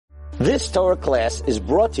This Torah class is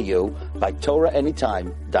brought to you by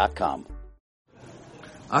TorahAnytime.com.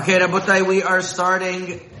 Okay, Rabotai, we are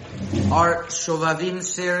starting our Shovavim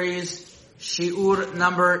series, Shi'ur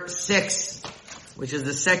number 6, which is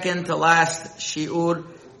the second to last Shi'ur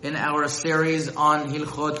in our series on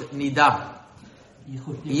Hilchot Nida.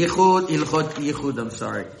 Yichud, I'm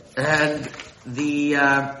sorry. And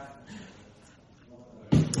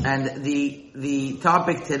the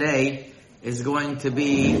topic today is going to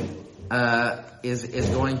be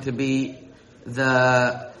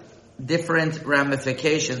the different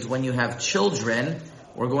ramifications when you have children.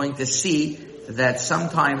 We're going to see that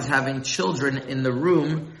sometimes having children in the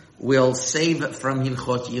room will save from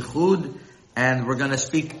Hilchot Yichud, and we're going to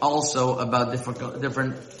speak also about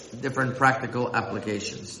different practical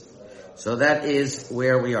applications. So that is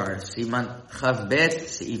where we are. Siman Chav Bet,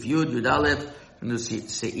 Seif Yud, Yud Aleph,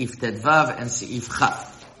 Seif Tedvav, and Seif Chav.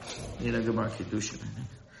 You know, Gemara Kiddushin, I think.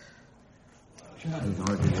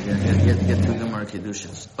 Get to Gemara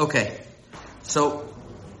Kiddushin. Okay. So,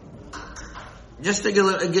 just to give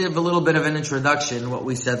a little bit of an introduction, what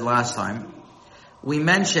we said last time, we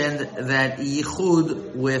mentioned that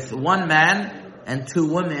Yichud with one man and two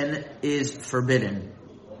women is forbidden.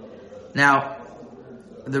 Now,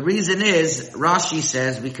 the reason is, Rashi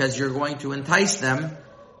says, because you're going to entice them,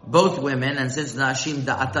 both women, and since Nashim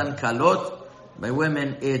Da'atan Kalot, by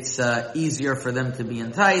women it's easier for them to be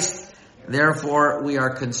enticed, therefore we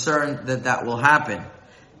are concerned that will happen.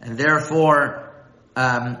 And therefore,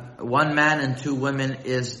 one man and two women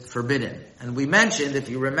is forbidden. And we mentioned, if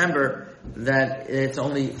you remember, that it's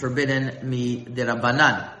only forbidden mi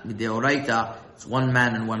derabanan, mi deoraita, it's one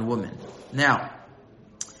man and one woman. Now,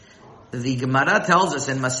 the Gemara tells us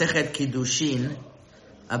in Masechet Kiddushin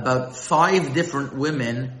about 5 different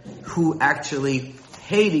women who actually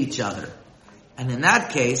hate each other. And in that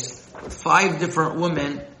case, 5 different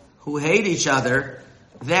women who hate each other,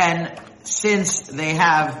 then since they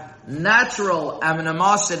have natural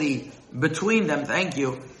animosity between them,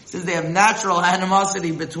 since they have natural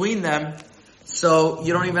animosity between them, so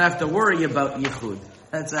you don't even have to worry about Yichud.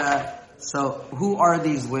 So who are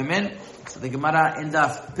these women? So the Gemara in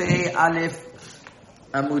Daf Pei Aleph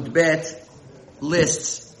Amud Bet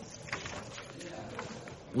lists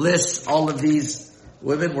all of these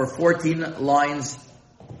women. We're 14 lines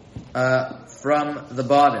from the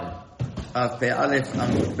bottom of Pei Aleph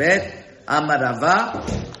Amud Bet. Amar Rava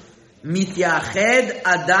Mityached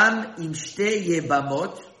Adam im Shtei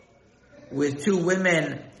Yebamot, with 2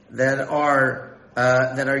 women that are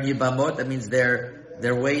Yibamot. That means they're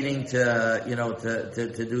waiting to do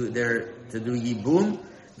Yibum.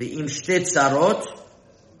 The im Shtei Tzarot.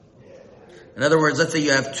 In other words, let's say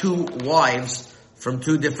you have 2 wives from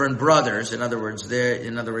 2 different brothers. In other words, he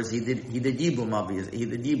did Yibum, obviously. He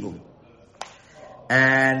did Yibum.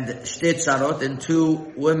 And Shtei Tzarot, and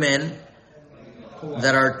 2 women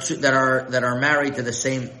that are married to the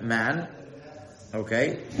same man.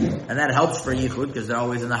 Okay? And that helps for Yichud because they're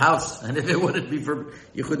always in the house. And if it wouldn't be for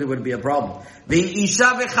Yichud, it wouldn't be a problem. The Isha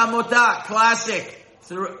v'chamota, classic,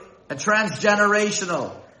 through a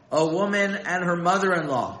transgenerational, a woman and her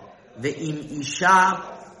mother-in-law. The Im Isha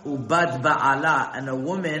ubad ba'ala, and a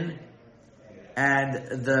woman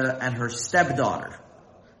and her stepdaughter.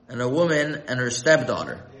 And a woman and her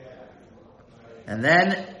stepdaughter. And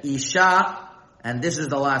then Isha, and this is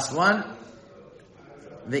the last one,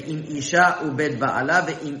 the im isha ubed ba'ala,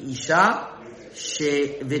 the im isha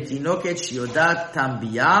v'tinoket sheyodat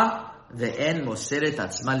tambiya ve'en moseret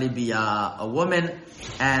atzma libiya, a woman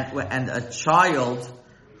and a child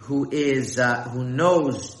who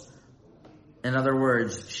knows, in other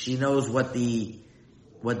words, she knows what bia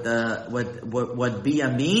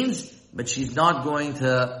means, but she's not going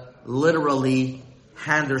to literally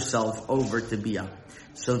hand herself over to bia.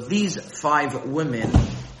 So these 5 women,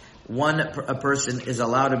 a person is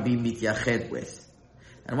allowed to be mityached with.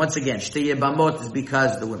 And once again, Shtei Yebamot is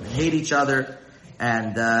because the women hate each other,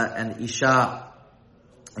 and Isha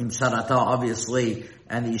im Sarata, obviously,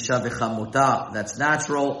 and Isha v'chamuta, that's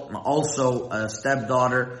natural. Also, a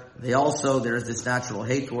stepdaughter, there is this natural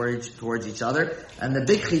hate towards each other. And the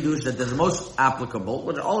big chidush that is most applicable,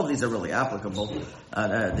 which all of these are really applicable,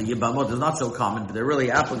 the Yibamot is not so common, but they're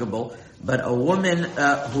really applicable. But a woman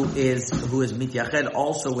who is mityached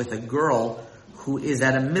also with a girl who is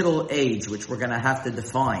at a middle age, which we're going to have to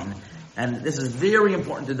define. And this is very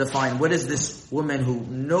important to define. What is this woman who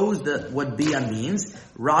knows what bia means?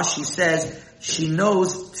 Rashi says she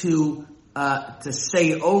knows to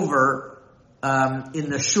say over in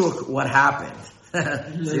the shuk what happened.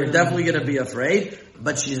 So you're definitely going to be afraid.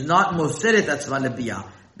 But she's not moseret atzma lebia.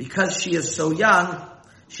 Because she is so young,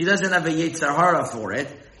 she doesn't have a yetzer hara for it.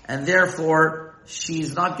 and therefore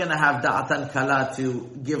she's not going to have da'atan kala to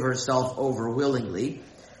give herself over willingly,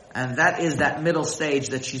 and that is that middle stage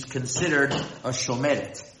that she's considered a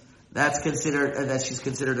shomeret. That's considered that she's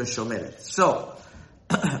considered a shomeret. So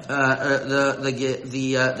the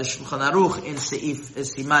Shulchan Aruch in Seif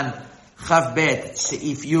Siman Chav Bet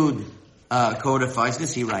Seif Yud codifies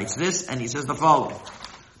this. He writes this, and he says the following: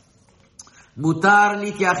 מותר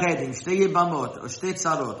להתייחד עם שתי יבמות, או שתי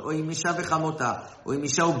צרות, או עם אישה וחמותה, או עם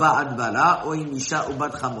אישה ובעד בעלה, או עם אישה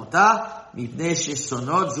ובת חמותה, מפני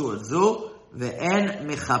ששונות זו את זו, ואין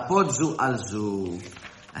מחפות זו על זו.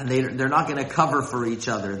 And they're not going to cover for each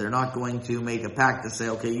other. They're not going to make a pact to say,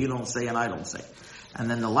 okay, you don't say and I don't say. And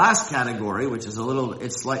then the last category, which is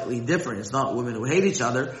it's slightly different. It's not women who hate each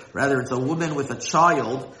other. Rather, it's a woman with a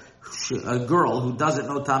child, a girl who doesn't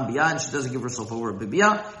know tam biyah and she doesn't give herself over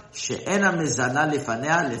bibiyah. She'ena mizana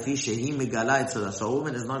lefanea lefi shehi megala etzela. So a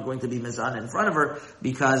woman is not going to be mizana in front of her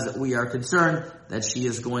because we are concerned that she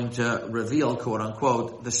is going to reveal, quote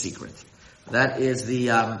unquote, the secret. That is the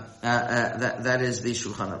that is the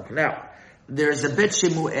Shulchan Aruch. Now, there's a Bet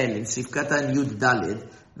Shemuel in Sifkatan Yud Dalid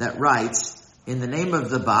that writes in the name of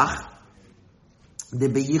the Bach, the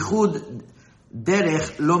beyichud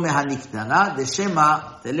derech lo mehaniktana the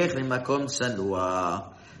shema telech limakom sanua.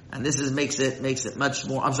 And this makes it much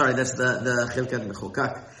more. I'm sorry, that's the Chilkat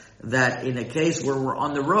Mechokak. That in a case where we're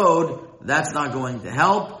on the road, that's not going to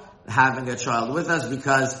help having a child with us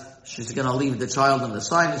because she's going to leave the child on the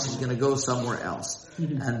side and she's going to go somewhere else.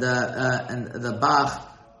 And the Bach,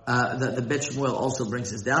 the Bet Shmuel also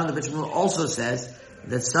brings this down. The Bet Shmuel also says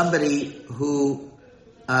that somebody who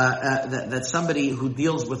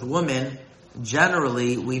deals with women,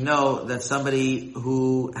 generally we know that somebody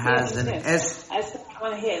who has an S. I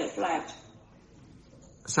want to hear it flat.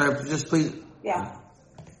 Sorry, just please. Yeah.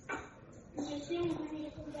 I'm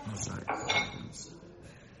sorry.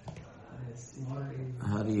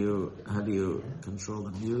 How do you control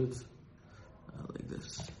the mute? Like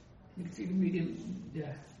this. You can see the medium.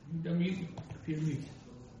 Yeah, the mute. Mute.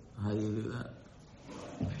 How do you do that?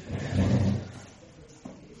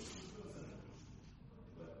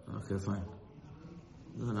 Okay, fine.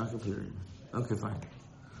 No, not computer. Okay, fine.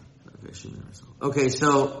 Okay, she made herself. Okay,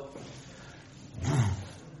 so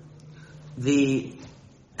the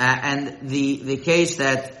case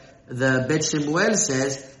that the Bet Shemuel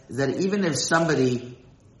says is that even if somebody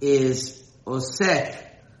is osek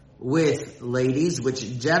with ladies,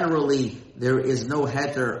 which generally there is no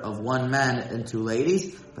heter of one man and two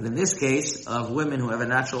ladies, but in this case of women who have a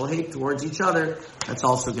natural hate towards each other, that's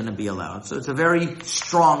also going to be allowed. So it's a very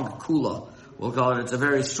strong kula. We'll call it, it's a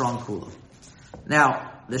very strong kula.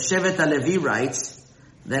 Now, the Shevet HaLevi writes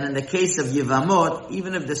that in the case of Yivamot,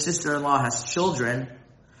 even if the sister-in-law has children,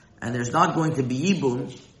 and there's not going to be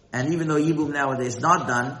Yibum, and even though Yibum nowadays is not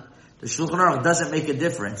done, the Shulchan Aruch doesn't make a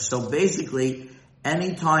difference. So basically,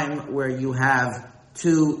 any time where you have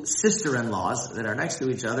two sister-in-laws that are next to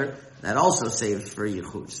each other, that also saves for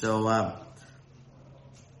Yichud. So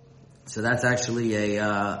that's actually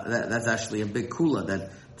that's actually a big kula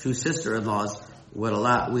that two sister-in-laws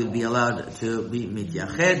would be allowed to be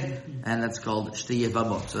mityached, and that's called shti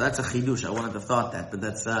yevamot. So that's a chidush. I wouldn't have thought that, but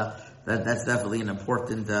that's definitely an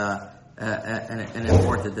important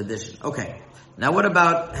important addition. Okay, now what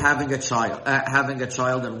about having a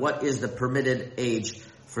child? And what is the permitted age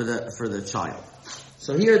for the child?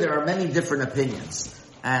 So here there are many different opinions,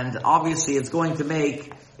 and obviously it's going to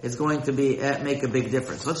make a big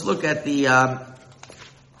difference. Let's look at the.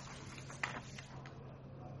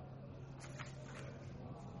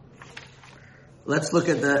 Let's look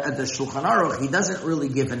at the Shulchan Aruch. He doesn't really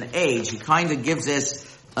give an age. He kind of gives us.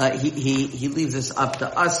 He leaves this up to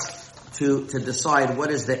us to decide what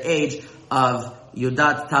is the age of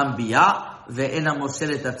Yudat Tam Biyah ve'ena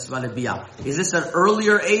Moseret Atzma Lebiyah. Is this an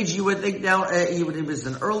earlier age? You would think now. Is it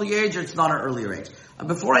an early age or it's not an earlier age?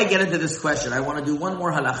 Before I get into this question, I want to do one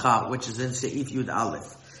more halacha, which is in Seif Yud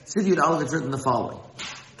Aleph. Seif Yud Aleph is written the following: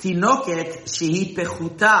 Tinoket shehi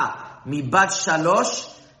pechuta mibat shalosh.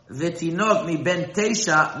 ותינוק מבין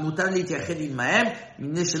 9 מותר להתייחד עמהם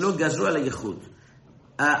מפני שלא גזרו על הייחוד.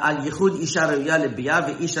 על ייחוד אישה ראויה לביאה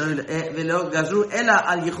ולא גזרו אלא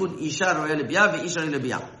על ייחוד אישה ראויה לביאה ואישה ראויה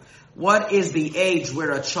לביאה. What is the age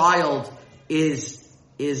where a child is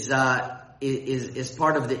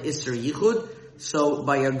part of the Isser Yichud? So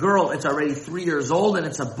by a girl, it's already 3 years old, and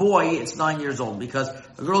it's a boy, it's 9 years old. Because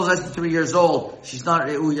a girl that's 3 years old, she's not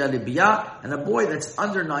Re'uya Libiyah, and a boy that's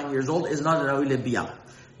under 9 years old is not Re'uya Libiyah.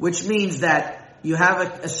 Which means that you have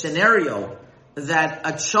a scenario that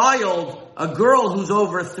a girl who's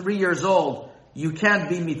over 3 years old, you can't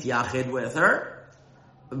be mityached with her,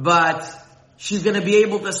 but she's going to be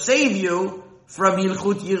able to save you from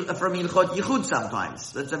Yilchot Yichud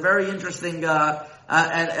sometimes. That's a very interesting, a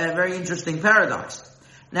very interesting paradox.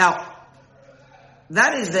 Now,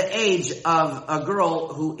 that is the age of a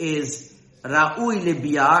girl who is Ra'ui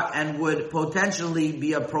Libya and would potentially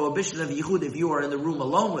be a prohibition of Yichud if you are in the room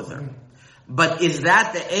alone with her. But is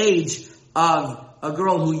that the age of a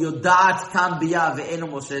girl who Yodat Tam Biyah Ve'enu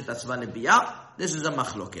Moseret Atzma Libya? This is a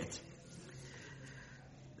machloket.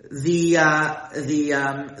 The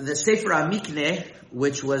Sefer HaMikneh,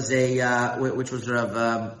 which was the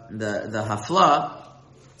Hafla,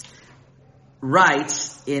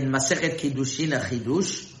 writes in Masechet Kiddushin a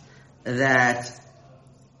Chidush that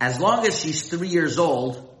as long as she's 3 years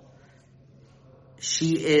old,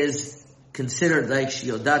 she is considered like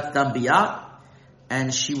Yodat Tam Biyah,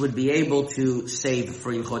 and she would be able to save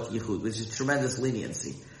for Yichot Yichud, which is tremendous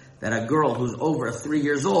leniency. That a girl who's over 3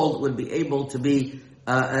 years old would be able to be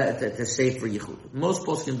to save for Yichud. Most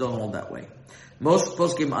poskim don't hold that way. Most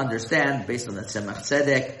poskim understand, based on the Tzemach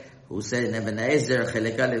Tzedek, who said in Eben Ezer,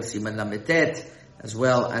 Chelek Aleph Siman Lametet, as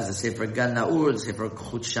well as the Sefer Gan Naur, the Sefer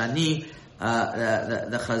Chut Shani,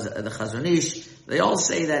 the Chazon Ish, they all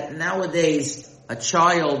say that nowadays a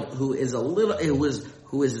child who is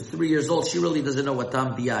who is 3 years old, she really doesn't know what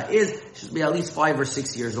Tam Biyah is. She should be at least 5 or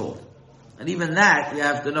 6 years old. And even that, you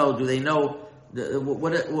have to know, do they know,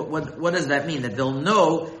 what does that mean? That they'll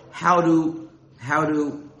know how to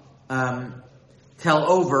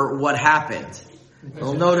tell over what happened.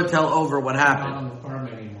 They'll know to tell over what happened. They're not on the farm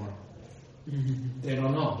anymore. They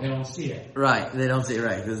don't know. They don't see it. Right. They don't see it,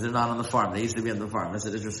 right, because they're not on the farm. They used to be on the farm. That's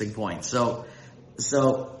an interesting point. So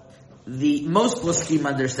the most poskim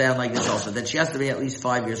understand like this also, that she has to be at least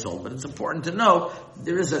 5 years old. But it's important to know,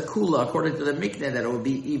 there is a kula, according to the Mikneh, that it would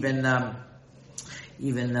be even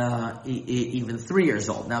 3 years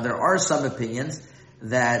old. Now there are some opinions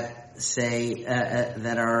that say that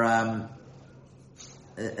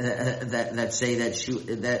say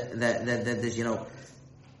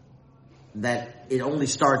that it only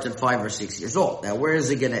starts at 5 or 6 years old. Now where is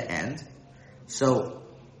it going to end? So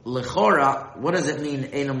Lechora, what does it mean?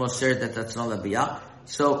 Eino Moser that's not a biyah.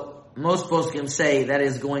 So most poskim say that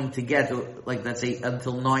is going to get to, like, let's say,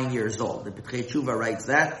 until 9 years old. The Petchei Tshuva writes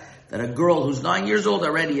that a girl who's 9 years old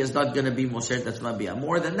already is not going to be Moser that's not biyah.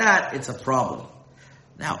 More than that, it's a problem.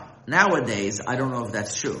 Now, nowadays, I don't know if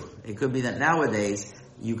that's true. It could be that nowadays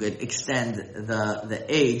you could extend the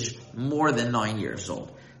age more than 9 years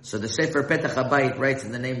old. So the Sefer Petach HaBayit writes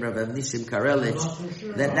in the name of Nissim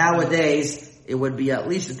Karelitz that nowadays it would be at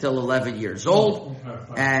least until 11 years old.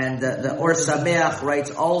 And the Or Sameach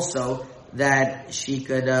writes also that she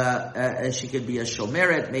could be a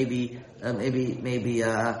shomeret, maybe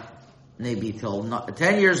till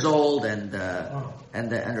 10 years old, and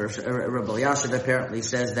Rabbi Yashiv apparently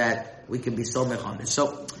says that we can be somech on this.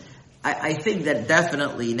 So I think that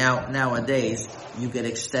definitely nowadays you can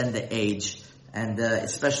extend the age. And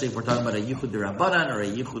especially if we're talking about a yichud d'Rabbanan or a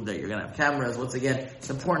yichud that you're going to have cameras. Once again, it's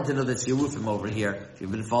important to know that Yerufim over here, if you've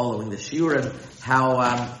been following the shiurim, how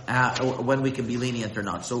when we can be lenient or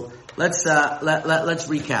not. So let's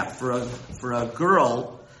recap. For a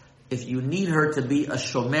girl, if you need her to be a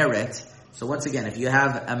shomeret, so once again, if you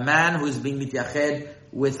have a man who is being mityached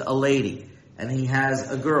with a lady and he has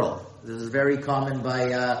a girl, this is very common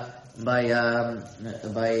by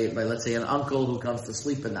let's say an uncle who comes to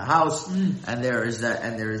sleep in the house, and there's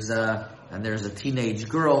a teenage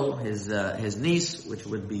girl, his niece, which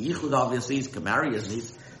would be yichud, obviously, he can marry his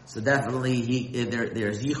niece, so definitely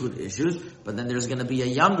there's yichud issues, but then there's going to be a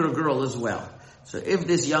younger girl as well. So if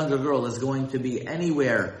this younger girl is going to be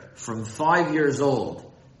anywhere from 5 years old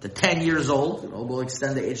to 10 years old, we'll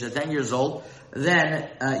extend the age to 10 years old, then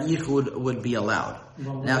yichud would be allowed.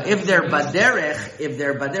 Now, if they're baderech, if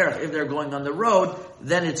they're going on the road,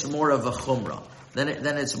 then it's more of a chumrah. Then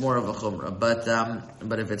it's more of a chumrah.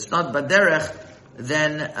 But if it's not baderech,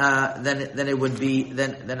 then it would be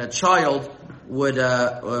then a child would be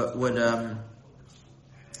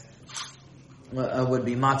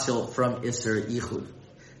matzil from iser yichud.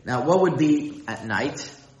 Now, what would be at night?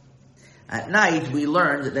 At night, we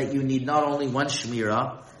learned that you need not only one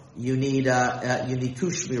shmirah, you need 2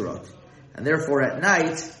 shmirot. And therefore at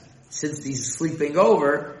night, since he's sleeping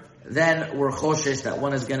over, then we're choshesh that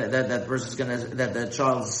one is gonna, that the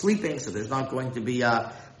child is sleeping, so there's not going to be,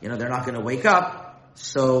 they're not gonna wake up.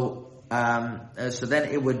 So then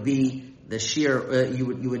it would be the sheer, you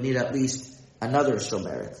would need at least another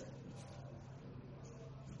shomeret.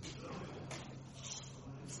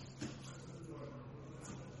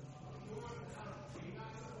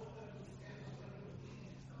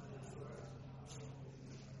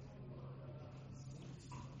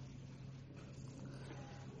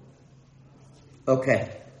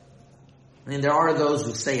 Okay. And there are those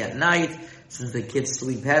who say at night, since the kids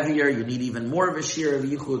sleep heavier, you need even more of a shear of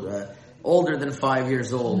yichud, older than 5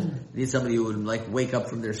 years old. You need somebody who would wake up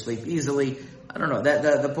from their sleep easily. I don't know.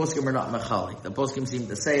 The poskim are not mechalik. The poskim seem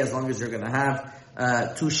to say as long as you're going to have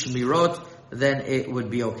 2 shmirot, then it would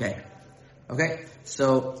be okay. Okay?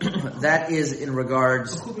 So that is in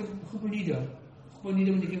regards.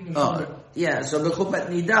 Yeah, so the chupat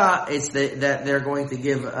nida, it's that they're going to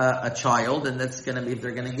give a child, and that's going to be, if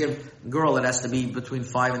they're going to give a girl, it has to be between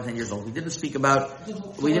 5 and 10 years old. We didn't speak about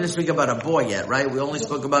a boy yet, right? We only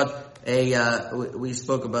spoke about a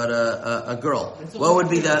girl. What would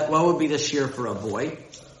be the shear for a boy?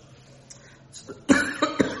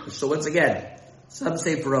 So once again, some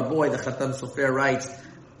say for a boy, the Khatam Sofer writes,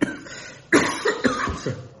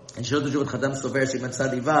 and Shil Tuju with Khatam Sofer Siman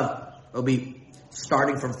Tzadi Vav will be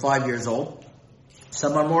starting from 5 years old.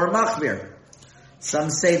 Some are more machmir. Some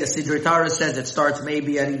say the Sidrei Torah says it starts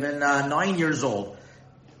maybe at even 9 years old,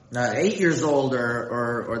 8 years old,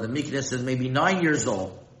 or the Miknah says maybe 9 years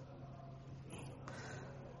old.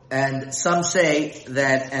 And some say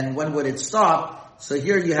that, and when would it stop? So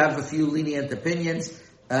here you have a few lenient opinions.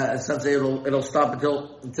 Some say it'll stop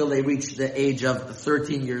until they reach the age of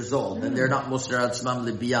 13 years old, and they're not Moser Atzmam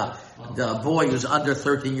Libiyah. The boy who's under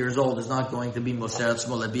 13 years old is not going to be Moser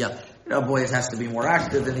Atzmam Libiyah. A boy has to be more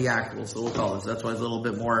active than the active, so we'll call it. So that's why it's a little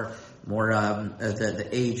bit more the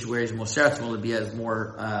age, whereas Moser Atzmam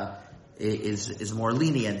Libiyah is more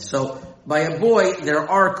lenient. So by a boy, there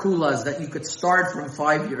are kulas that you could start from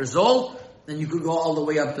 5 years old, and you could go all the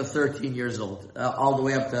way up to 13 years old, all the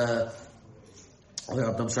way up to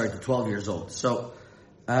 12 years old. So,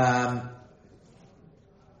 the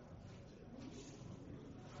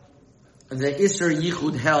Isser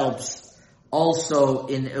Yichud helps also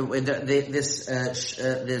in this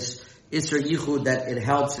Isser Yichud, that it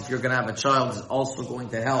helps if you're going to have a child, is also going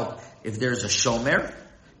to help if there's a shomer.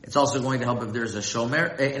 It's also going to help if there's a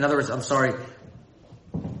shomer. In other words, I'm sorry,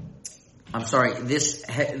 this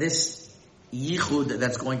Yichud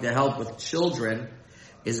that's going to help with children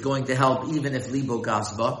is going to help even if libo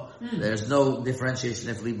gasba. There's no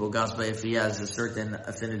differentiation if libo gasba, if he has a certain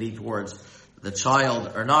affinity towards the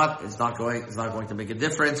child or not. It's not going to make a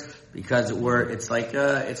difference, because it's like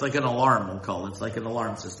an alarm, we'll call it. It's like an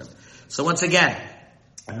alarm system. So once again,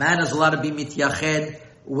 a man is allowed to be mityached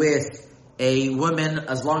with a woman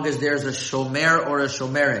as long as there's a shomer or a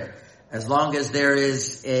shomeret, as long as there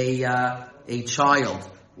is a child.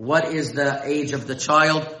 What is the age of the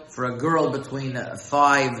child? For a girl between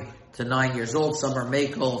 5 to 9 years old, some are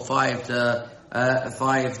makel 5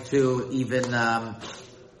 to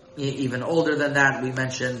even older than that. We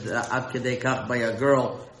mentioned ad kedei kach by a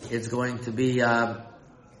girl. It's going to be a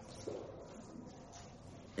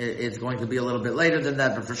little bit later than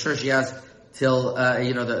that, but for sure she has till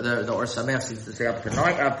the Or Sameach seems to say up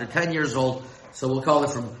to 10 years old. So we'll call it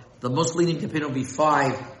from the most lenient opinion will be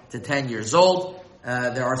 5 to 10 years old.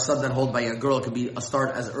 There are some that hold by a girl, it could be a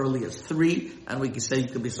start as early as 3, and we can say you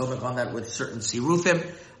could be something on that with certain sirufim.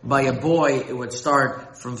 By a boy, it would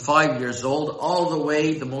start from 5 years old, all the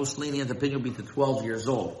way, the most lenient opinion would be to 12 years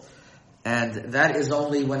old. And that is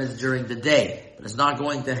only when it's during the day. But it's not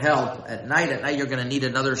going to help at night. At night, you're going to need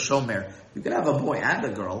another shomer. You could have a boy and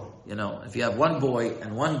a girl, if you have one boy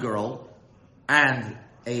and one girl, and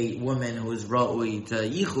a woman who is ro'ui to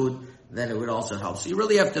yichud, then it would also help. So you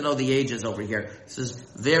really have to know the ages over here. This is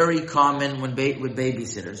very common with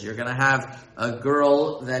babysitters. You're going to have a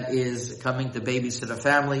girl that is coming to babysit a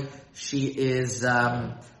family. She is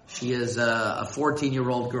a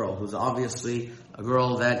 14-year-old girl who's obviously a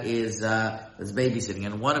girl that is babysitting,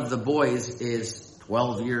 and one of the boys is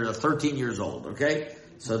 13 years old. Okay,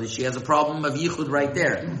 so that she has a problem of yichud right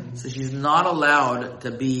there. So she's not allowed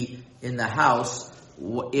to be in the house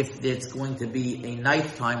if it's going to be a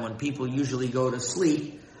nighttime when people usually go to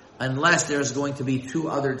sleep, unless there's going to be 2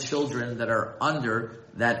 other children that are under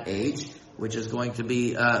that age, which is going to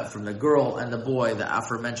be from the girl and the boy, the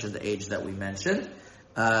aforementioned age that we mentioned,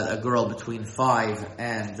 a girl between 5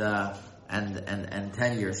 and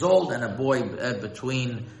 10 years old, and a boy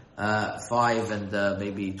between 5 and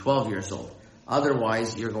maybe 12 years old.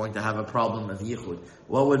 Otherwise, you're going to have a problem of yichud.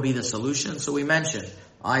 What would be the solution? So we mentioned,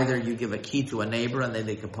 either you give a key to a neighbor and then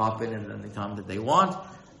they can pop in at any time that they want.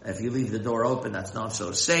 If you leave the door open, that's not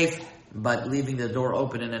so safe. But leaving the door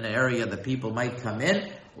open in an area that people might come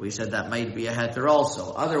in, we said that might be a heter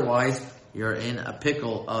also. Otherwise, you're in a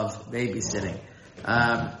pickle of babysitting.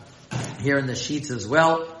 Here in the sheets as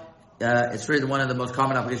well, it's really one of the most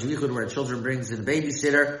common applications of yichud, where children brings in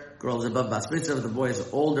babysitter, girls above bas mitzvah, the boy is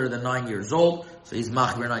older than 9 years old, so he's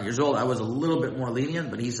machmir 9 years old. I was a little bit more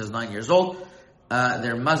lenient, but he says 9 years old.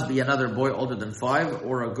 there must be another boy older than 5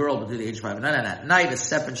 or a girl between the age of 5 and 9. And at night, a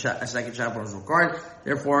second chaperone is required.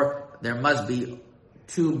 Therefore, there must be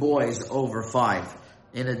 2 boys over 5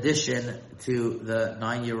 in addition to the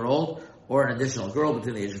 9-year-old or an additional girl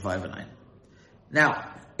between the age of 5 and 9.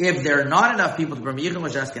 Now, if there are not enough people to bring yichud,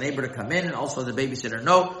 must ask a neighbor to come in, and also the babysitter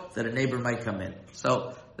know that a neighbor might come in.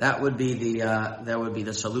 So that would be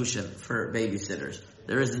the solution for babysitters.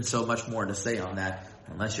 There isn't so much more to say on that,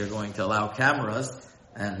 unless you're going to allow cameras.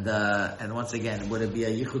 And once again, would it be a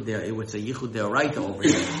yichud there? It would say yichud deoraita over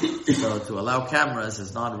here. So to allow cameras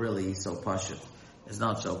is not really so pashut. It's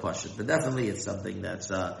not so pashut, but definitely it's something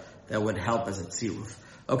that would help as a tziruf.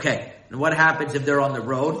 Okay, and what happens if they're on the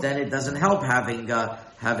road? Then it doesn't help having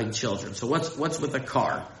children. So what's with a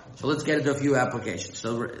car? So let's get into a few applications.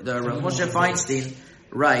 So the Rav Moshe Feinstein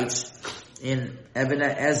writes in Eben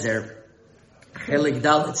Ezer, Chelik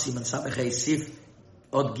Dalet Siman Samech Sif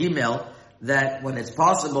Od Gimel, that when it's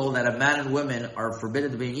possible that a man and woman are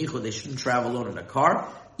forbidden to be in yichud, they shouldn't travel alone in a car,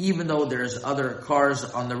 even though there's other cars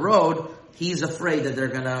on the road. He's afraid that they're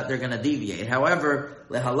gonna deviate. However,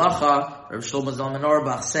 lehalacha, Rav Shlomo Zalman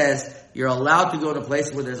Auerbach says you're allowed to go to a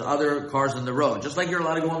place where there's other cars on the road, just like you're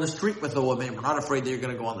allowed to go on the street with a woman. We're not afraid that you're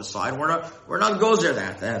going to go on the side. We're not gozer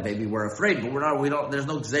that. Maybe we're afraid, but we don't. There's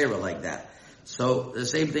no gzera like that. So the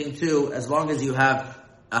same thing too. As long as you have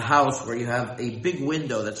a house where you have a big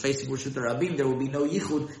window that's facing Rishut Rabim, there will be no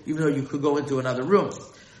yichud, even though you could go into another room.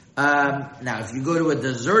 Now, if you go to a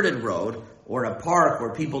deserted road or a park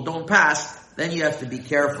where people don't pass, then you have to be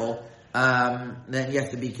careful. And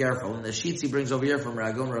the Shitzi brings over here from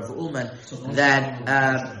Ragon Rav Ullman that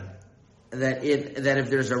if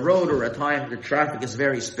there's a road or a time the traffic is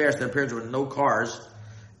very sparse, there appears with no cars,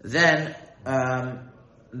 then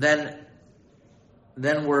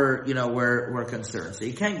we're concerned. So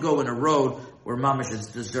you can't go in a road where mamash is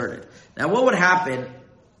deserted. Now, what would happen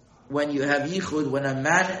when you have yichud, when a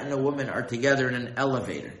man and a woman are together in an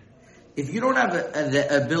elevator? If you don't have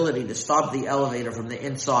the ability to stop the elevator from the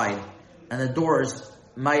inside, and the doors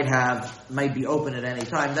might be open at any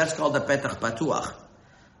time, that's called a petach patuach.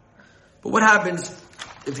 But what happens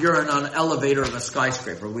if you're in an elevator of a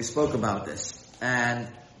skyscraper? We spoke about this, and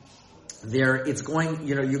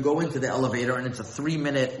you go into the elevator and it's a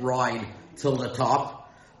 3-minute ride till the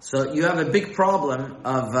top. So you have a big problem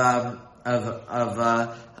of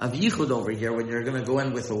yichud over here when you're going to go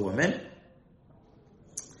in with a woman.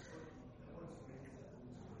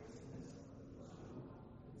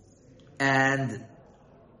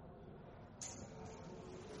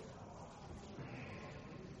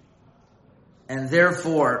 And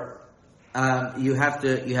therefore, you have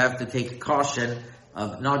to take caution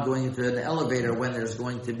of not going into an elevator when there's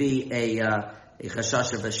going to be a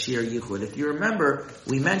chashash of a shir yichud. If you remember,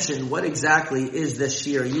 we mentioned what exactly is the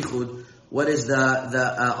shir yichud. What is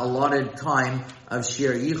the allotted time of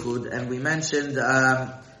shir yichud? And we mentioned,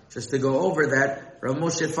 just to go over that, Rav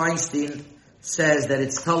Moshe Feinstein says that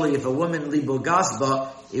it's totally, if a woman libo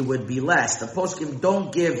gasba, it would be less. The poskim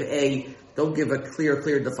don't give a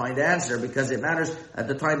clear defined answer, because it matters at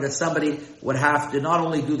the time that somebody would have to not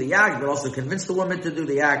only do the act, but also convince the woman to do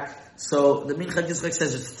the act. So the Minchas Yitzchak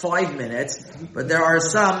says it's 5 minutes, but there are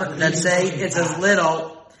some that say it's as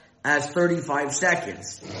little as 35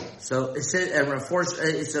 seconds. So there's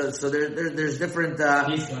different.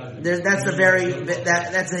 That's a very big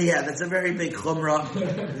chumrah.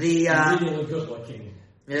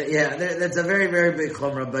 That's a very, very big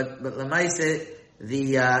chumrah. But Lamaise,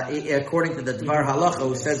 according to the Dvar Halacha,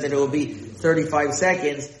 who says that it will be 35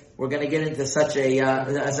 seconds, we're going to get into such a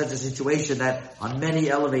situation that on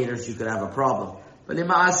many elevators you could have a problem. But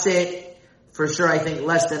Lima'aseh, for sure, I think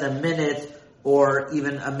less than a minute or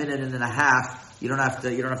even a minute and a half. You don't have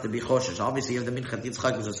to be choshesh. Obviously, if the Minchas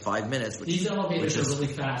Yitzchak is 5 minutes, these elevators are really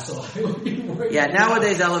fast, so I would be worried. Yeah,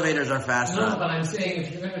 nowadays elevators are faster. No, but I'm saying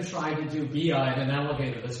if you're going to try to do BI in an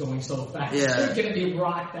elevator that's going so fast, yeah, you're going to be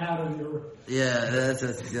rocked out of your. Yeah, that's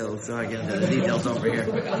a skill. So I get into the details over here.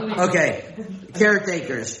 Okay,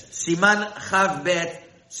 caretakers. Siman Chav Bet.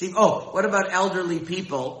 What about elderly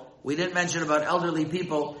people? We didn't mention about elderly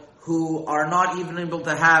people who are not even able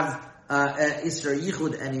to have Isra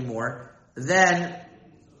Yichud anymore. Then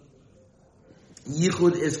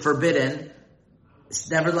yichud is forbidden.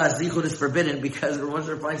 Nevertheless, yichud is forbidden because Rav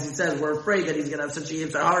Moshe Feinstein says we're afraid that he's going to have such a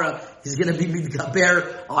yetzer hara. He's going to be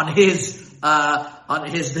mitgaber on his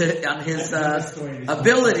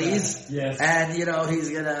abilities, yes. And he's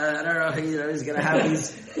going to he's going to have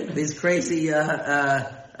these crazy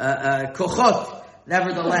kochot.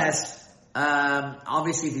 Nevertheless,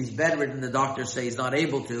 Obviously, if he's bedridden, the doctors say he's not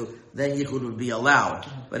able to, then yichud would be allowed.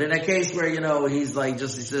 But in a case where, he's he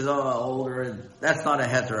says, older, that's not a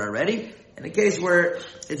heter already. In a case where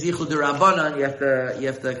it's yichud d'Rabbanan, you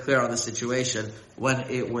have to clear on the situation when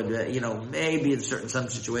it would, maybe in some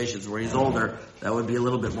situations where he's older, that would be a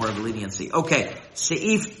little bit more of a leniency. Okay,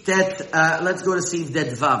 Seif Tet, let's go to Seif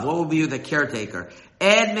Det Vav. What will be the caretaker?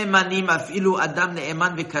 אין ממנים אפילו אדם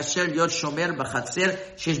נאמן וכשר להיות שומר בחצר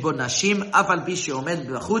שיש בו נשים, אף על פי שעומד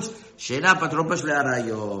בחוץ, שאינה אפוטרופוס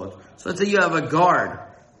לעריות. So let's say you have a guard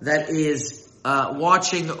that is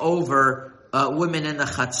watching over women in the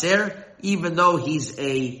chatzer, even though he's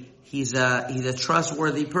a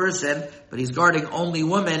trustworthy person, but he's guarding only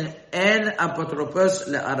women, אין אפוטרופוס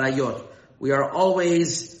לעריות. We are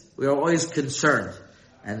always concerned.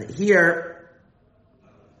 And here,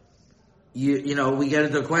 we get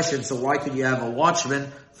into a question, so why could you have a watchman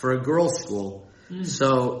for a girls' school?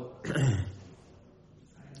 So,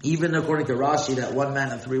 even according to Rashi, that 1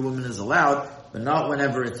 man and 3 women is allowed, but not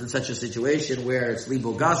whenever it's in such a situation where it's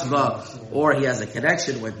legal gasba, or he has a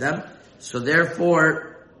connection with them. So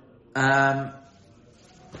therefore,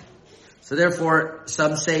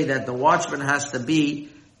 some say that the watchman has to be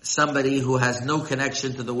somebody who has no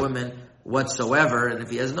connection to the women whatsoever, and if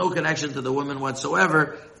he has no connection to the women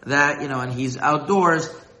whatsoever, that, and he's outdoors,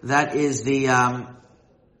 that is the,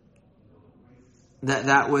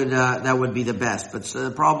 that would be the best. But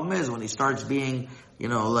the problem is when he starts being,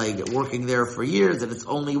 working there for years and it's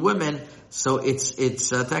only women, so it's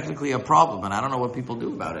technically a problem, and I don't know what people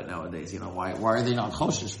do about it nowadays. Why are they not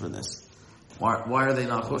choshesh for this? Why are they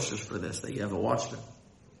not choshesh for this, that you have a watchman?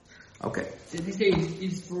 Okay. So these days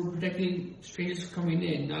is for protecting strangers coming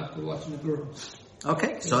in, not for watching the girls.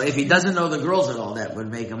 Okay, so if he doesn't know the girls at all, that would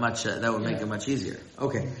make it much easier.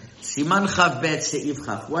 Okay. Siman Chav Bet Se'iv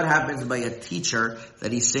Chav. What happens by a teacher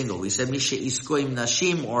that he's single? We said Misha Iskoim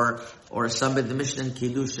Nashim, or somebody, the Mishnah in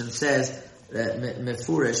Kiddushin says that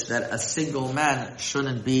Mefurish, that a single man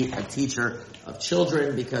shouldn't be a teacher of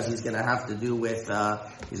children because he's going to have to do with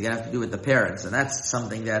the parents, and that's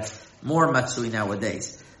something that's more matsui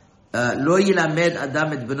nowadays. לא ילמד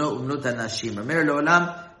אדם את בנו ובנות הנשים. אומר לעולם,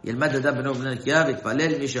 ילמד אדם בנו ובנות נקייה,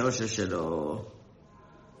 ויתפלל מי שהעושר שלו.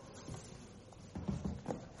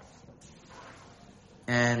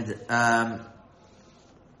 And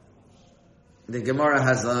the Gemara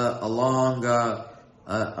has a long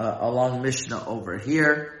Mishnah over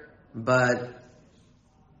here, but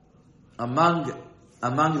among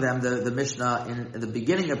them, the Mishnah in the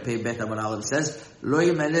beginning of Pei Bet Amud Aleph says, "Lo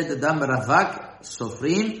yimeled adam ravak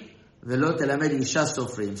sofrim velo telamed isha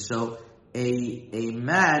sofrim." So a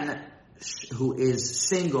man who is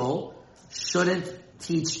single shouldn't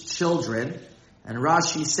teach children, and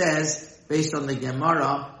Rashi says, based on the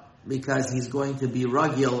Gemara, because he's going to be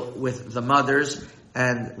ragil with the mothers,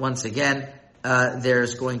 and once again,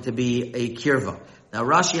 there's going to be a kirva. Now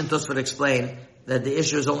Rashi and Tosfot explain that the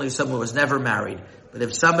issue is only someone who was never married. But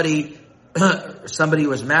if somebody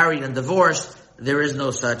was married and divorced, there is no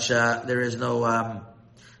chashash.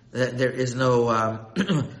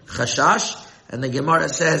 And the Gemara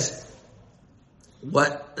says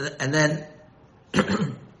what, and then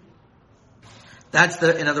that's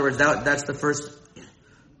the first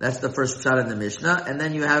pshat in the Mishnah. And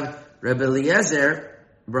then you have Rebbe Eliezer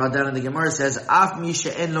brought down in the Gemara says, Af mi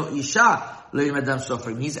she'en lo isha lo yilmed adam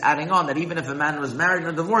sofrim. He's adding on that even if a man was married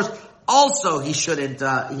and divorced, also he shouldn't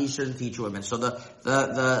teach women. So the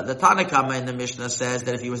Tanakama in the Mishnah says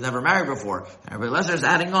that if he was never married before, and Rebbe Eliezer is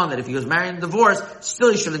adding on that if he was married and divorced,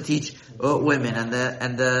 still he shouldn't teach women.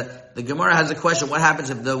 And the Gemara has a question: what happens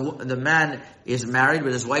if the man is married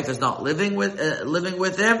but his wife is not living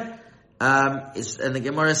with him? And the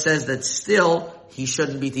Gemara says that still he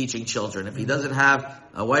shouldn't be teaching children if he doesn't have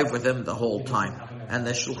a wife with him the whole time. And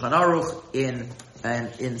the Shulchan Aruch in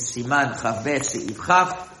Siman Chav Bet Se'iv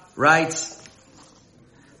Chav writes,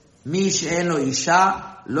 Mi she'en lo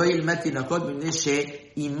isha lo yilmed tinakot mipnei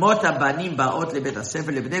she'imot habanim ba'ot lebet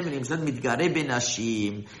hasefer lebnei v'nimtzot mitgarei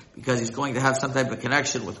b'nashim, because he's going to have some type of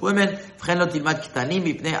connection with women. V'chen lo tilmad ktanim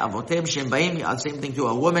mipnei avotem she'em ba'im. Same thing to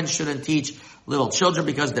a woman shouldn't teach little children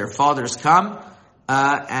because their fathers come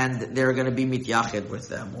and they're going to be mityached with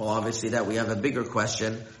them. Well, obviously that we have a bigger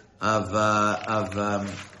question of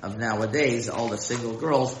nowadays, all the single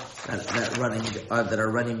girls that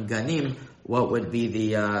are running ganim. What would be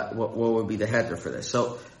the header for this?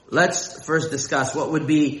 So let's first discuss what would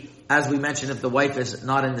be, as we mentioned, if the wife is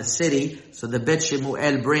not in the city. So the Bet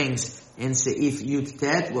Shemuel brings in Seif Yud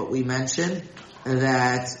Tet what we mentioned,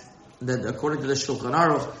 that according to the Shulchan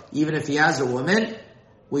Aruch, even if he has a woman,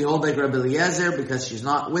 we hold like Rabbi Eliezer, because she's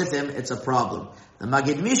not with him, it's a problem. The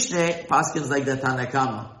Magid Mishneh paskins like the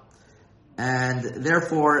Tanakama. And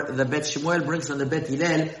therefore, the Bet Shemuel brings from the Bet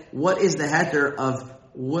Hillel, what is the heter of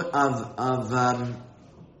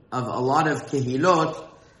a lot of kehilot,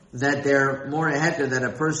 that they're more a heter, that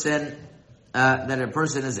a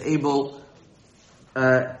person is able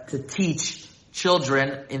to teach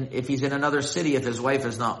children if he's in another city, if his wife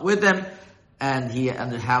is not with him, and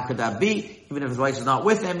how could that be? Even if his wife is not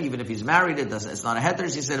with him, even if he's married, it's not a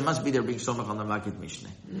heter. She said it must be there being somach on the Magid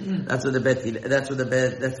Mishneh. That's what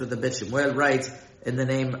the Bet Shemuel writes in the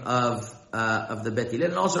name of the Bet Hillel,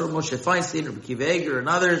 and also Moshe Feinstein, Rabbi Akiva Eiger, and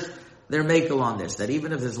others. They're makel on this, that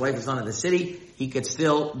even if his wife is not in the city, he could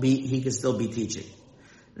still be teaching.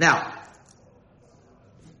 Now,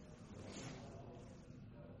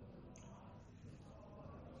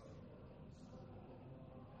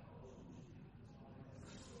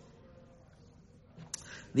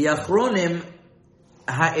 the Achronim,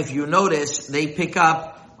 if you notice, they pick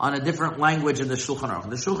up on a different language in the Shulchan Aruch.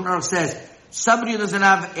 The Shulchan Aruch says, somebody who doesn't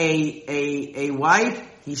have a wife,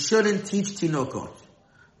 he shouldn't teach tinokot.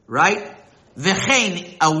 Right?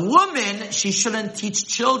 V'chein, a woman, she shouldn't teach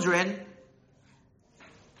children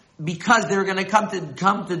because they're going to come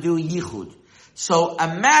to do yichud. So a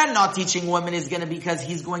man not teaching women is going to be because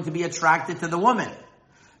he's going to be attracted to the woman.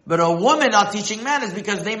 But a woman not teaching man is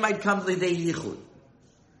because they might come to the yichud.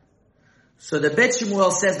 So the Bet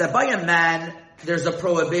Shemuel says that by a man, there's a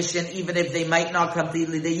prohibition even if they might not come to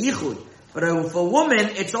the yichud. But for a woman,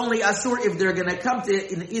 it's only asur if they're going to come to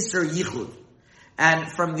an isur yichud.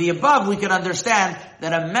 And from the above, we can understand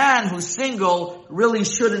that a man who's single really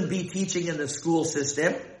shouldn't be teaching in the school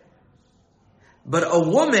system. But a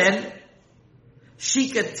woman, she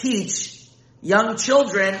could teach young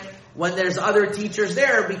children when there's other teachers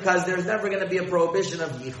there, because there's never going to be a prohibition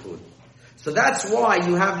of yichud. So that's why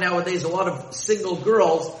you have nowadays a lot of single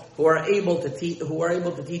girls who are able to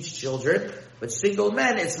teach children. But single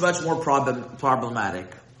men, it's much more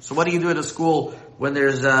problematic. So what do you do at a school when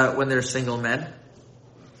there's single men?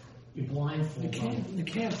 You blindfold them. The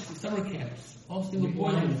camps, the summer camps. All single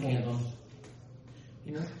boys in the camps.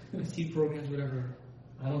 You know, seed programs, whatever.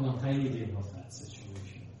 I don't know how you deal with that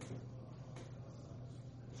situation.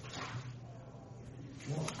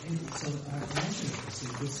 Well, so I mentioned this. In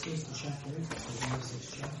this case, the chapter 8, so there are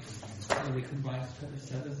 6 chapters. And they combine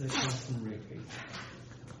 7 they come from Reiki.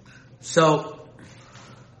 So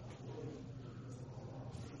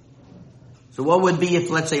what would be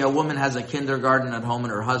if, let's say, a woman has a kindergarten at home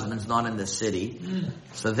and her husband's not in the city?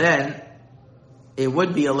 So then, it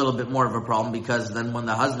would be a little bit more of a problem, because then when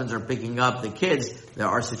the husbands are picking up the kids, there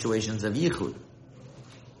are situations of yichud.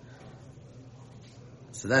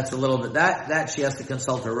 So that's a little bit, that she has to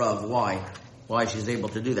consult her Rav, why she's able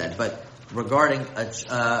to do that. But regarding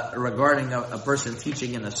a person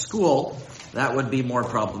teaching in a school, that would be more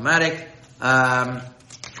problematic.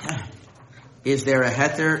 Is there a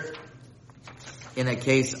heter in a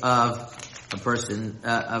case of a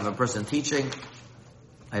person teaching?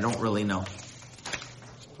 I don't really know.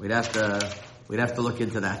 We'd have to look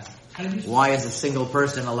into that. Why is a single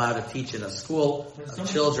person allowed to teach in a school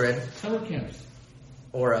of children? Summer camps.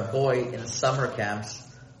 Or a boy in summer camps.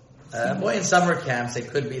 A boy in summer camps, it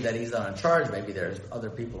could be that he's not in charge. Maybe there's other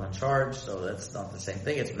people in charge, so that's not the same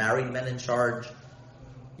thing. It's married men in charge.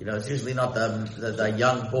 You know, it's usually not the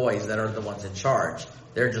young boys that are the ones in charge.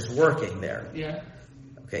 They're just working there. Yeah.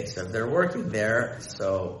 Okay, so if they're working there,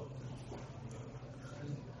 so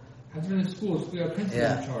Husband in schools, we have principal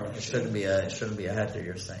in charge. It shouldn't be a heter,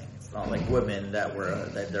 you're saying. It's not like women that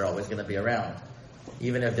they're always going to be around.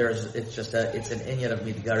 Even if it's an inyan of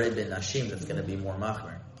midgarib in Nashim that's going to be more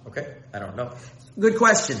machmer. Okay? I don't know. Good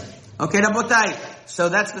question. Okay, Rabotai. So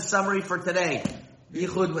that's the summary for today.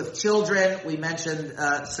 Yichud with children. We mentioned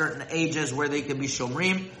certain ages where they can be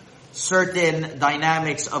shomrim. Certain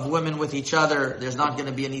dynamics of women with each other. There's not going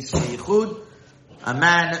to be an isur yichud. A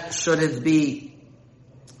man shouldn't be,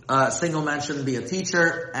 a single man shouldn't be a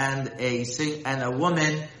teacher, and a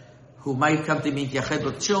woman who might come to meet yached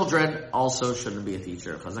with children also shouldn't be a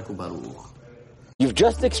teacher. Chazaku Baruch. You've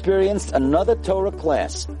just experienced another Torah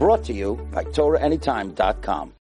class brought to you by TorahAnytime.com.